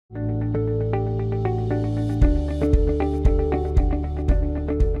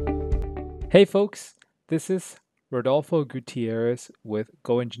Hey folks, this is Rodolfo Gutierrez with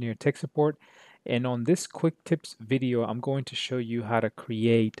GoEngineer Tech Support, and on this quick tips video, I'm going to show you how to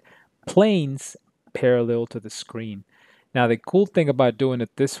create planes parallel to the screen. Now, the cool thing about doing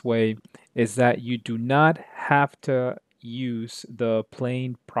it this way is that you do not have to use the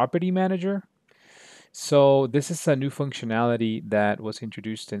plane property manager. So this is a new functionality that was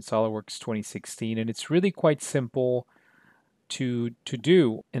introduced in SOLIDWORKS 2016, and it's really quite simple to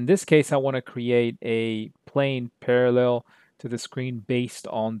do. In this case, I want to create a plane parallel to the screen based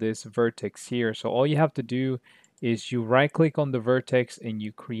on this vertex here. So all you have to do is you right click on the vertex and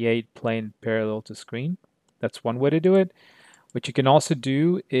you create plane parallel to screen. That's one way to do it. What you can also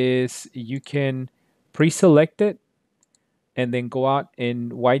do is you can pre-select it and then go out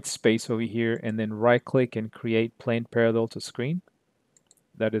in white space over here and then right click and create plane parallel to screen.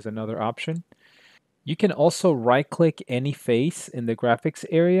 That is another option. You can also right click any face in the graphics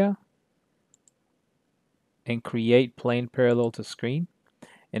area and create plane parallel to screen.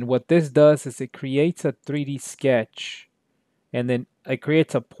 And what this does is it creates a 3D sketch, and then it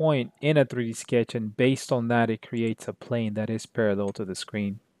creates a point in a 3D sketch, and based on that it creates a plane that is parallel to the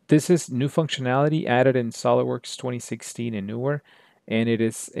screen. This is new functionality added in SOLIDWORKS 2016 and newer, and it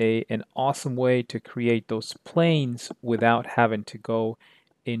is an awesome way to create those planes without having to go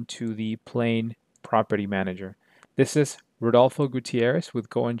into the plane property manager. This is Rodolfo Gutierrez with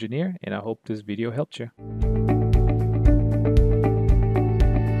GoEngineer, and I hope this video helped you.